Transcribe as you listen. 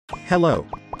Hello.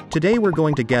 Today we're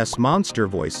going to guess monster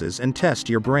voices and test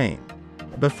your brain.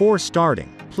 Before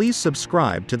starting, please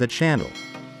subscribe to the channel.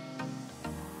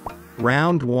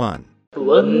 Round 1.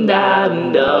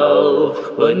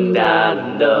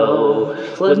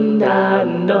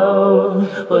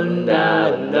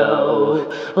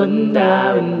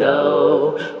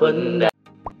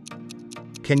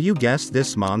 Can you guess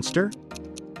this monster?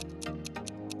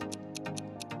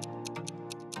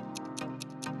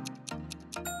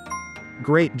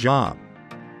 Great job.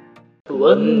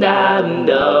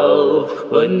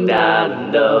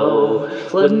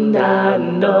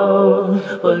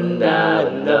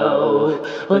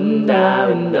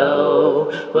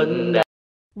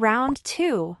 Round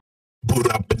 2.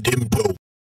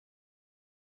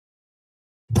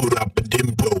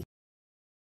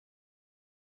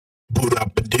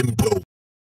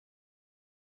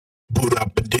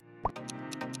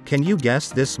 Can you guess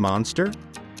this monster?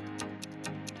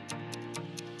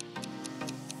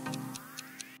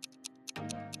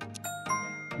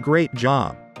 Great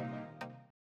job.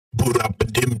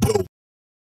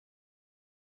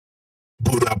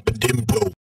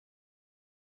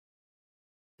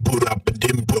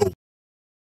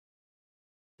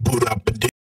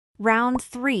 Round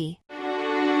 3.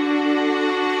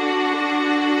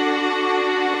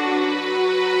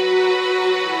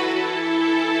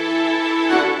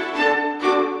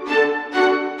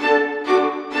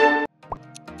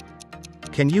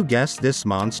 Can you guess this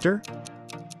monster?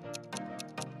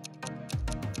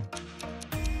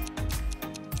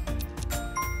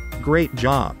 Great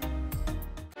job.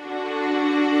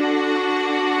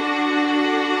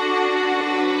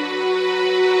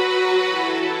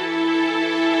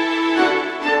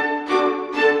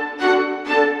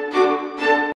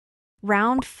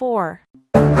 Round 4.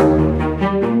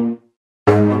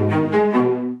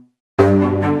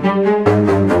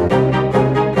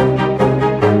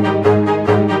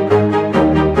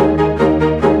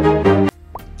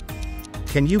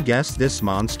 Can you guess this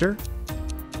monster?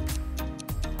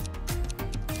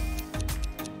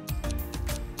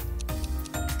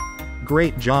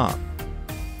 Great job.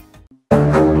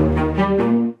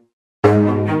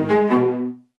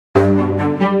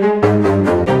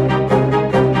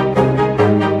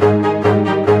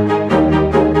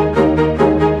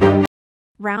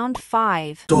 Round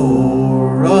 5.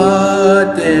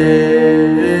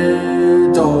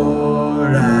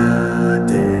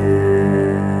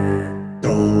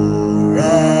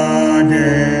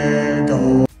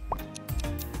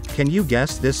 Can you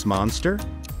guess this monster?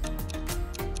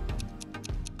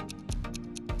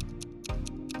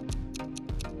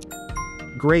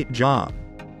 Great job.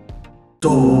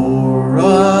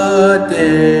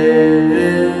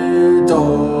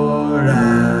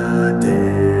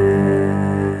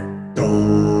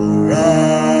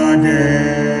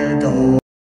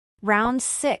 Round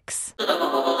 6.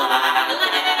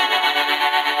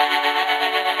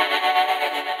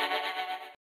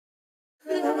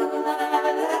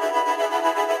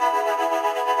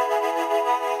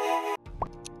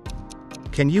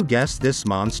 Can you guess this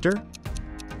monster?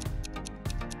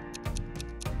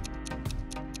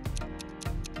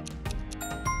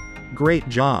 Great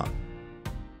job.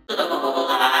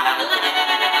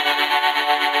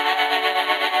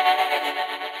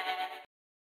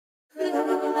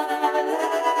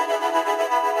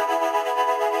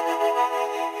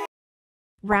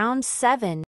 Round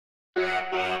 7.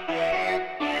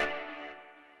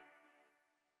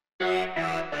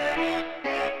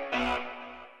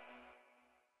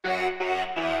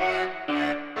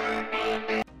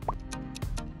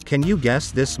 Can you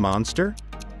guess this monster?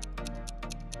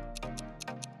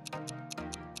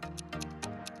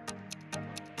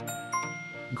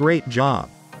 Great job.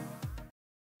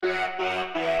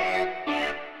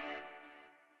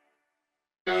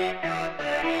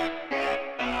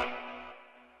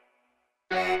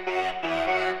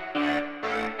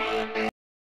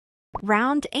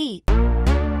 Round 8.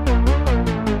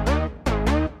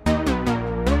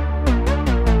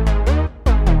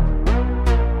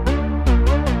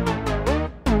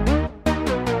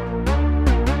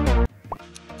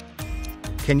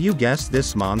 Can you guess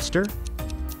this monster?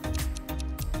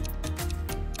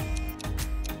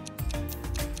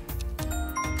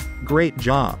 Great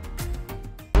job.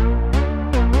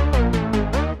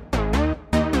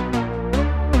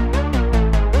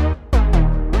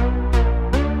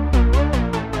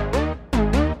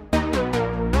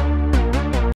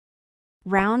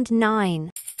 Round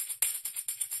 9.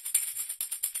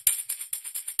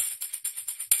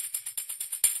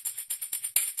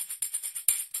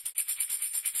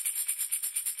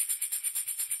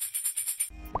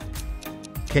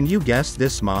 Can you guess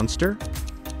this monster?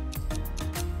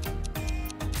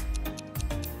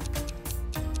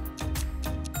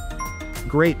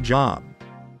 Great job.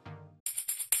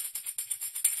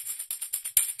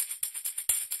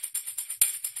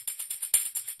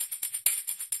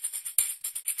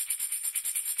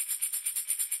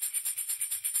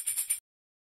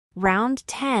 Round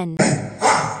 10.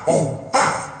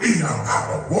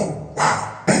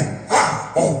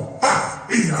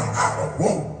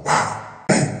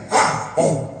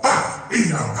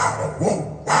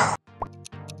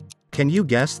 Can you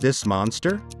guess this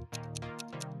monster?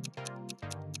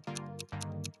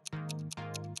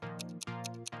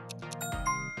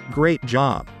 Great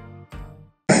job.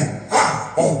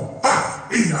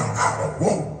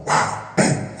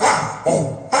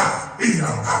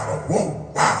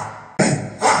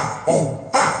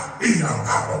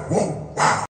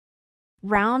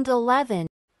 Round 11.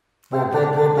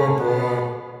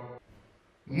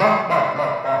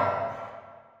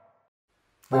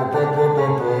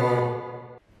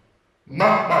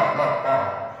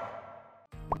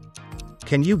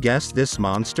 Can you guess this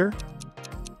monster?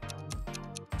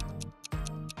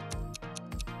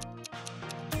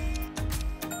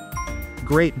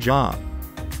 Great job.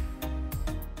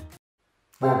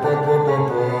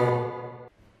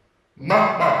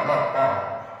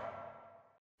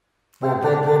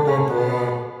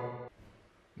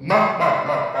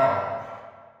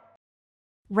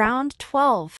 Round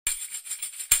 12.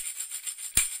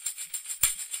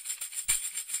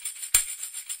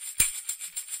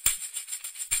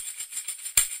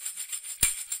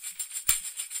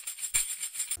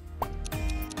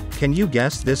 Can you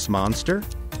guess this monster?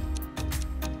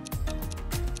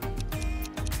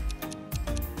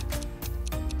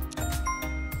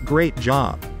 Great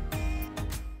job.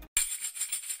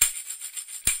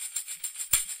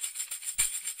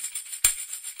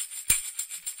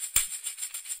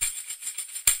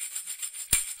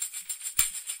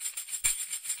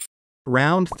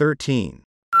 Round 13.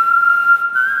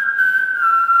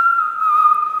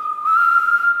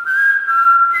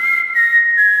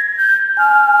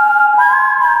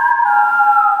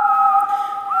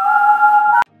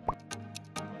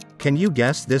 Can you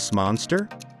guess this monster?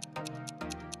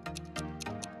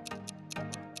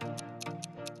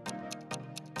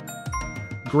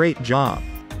 Great job.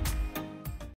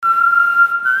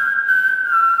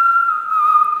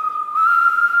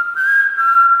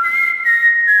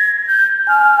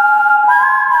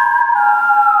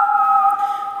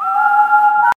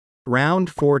 Round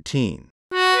 14.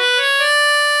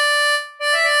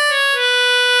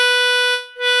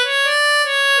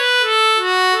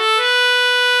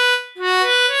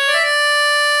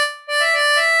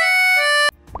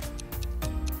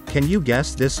 Can you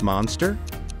guess this monster?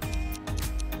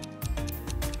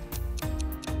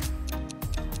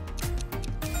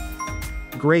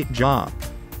 Great job.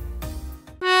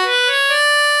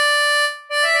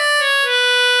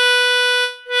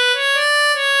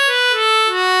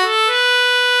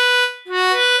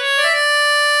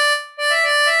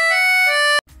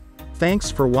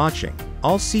 Thanks for watching.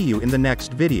 I'll see you in the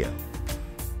next video.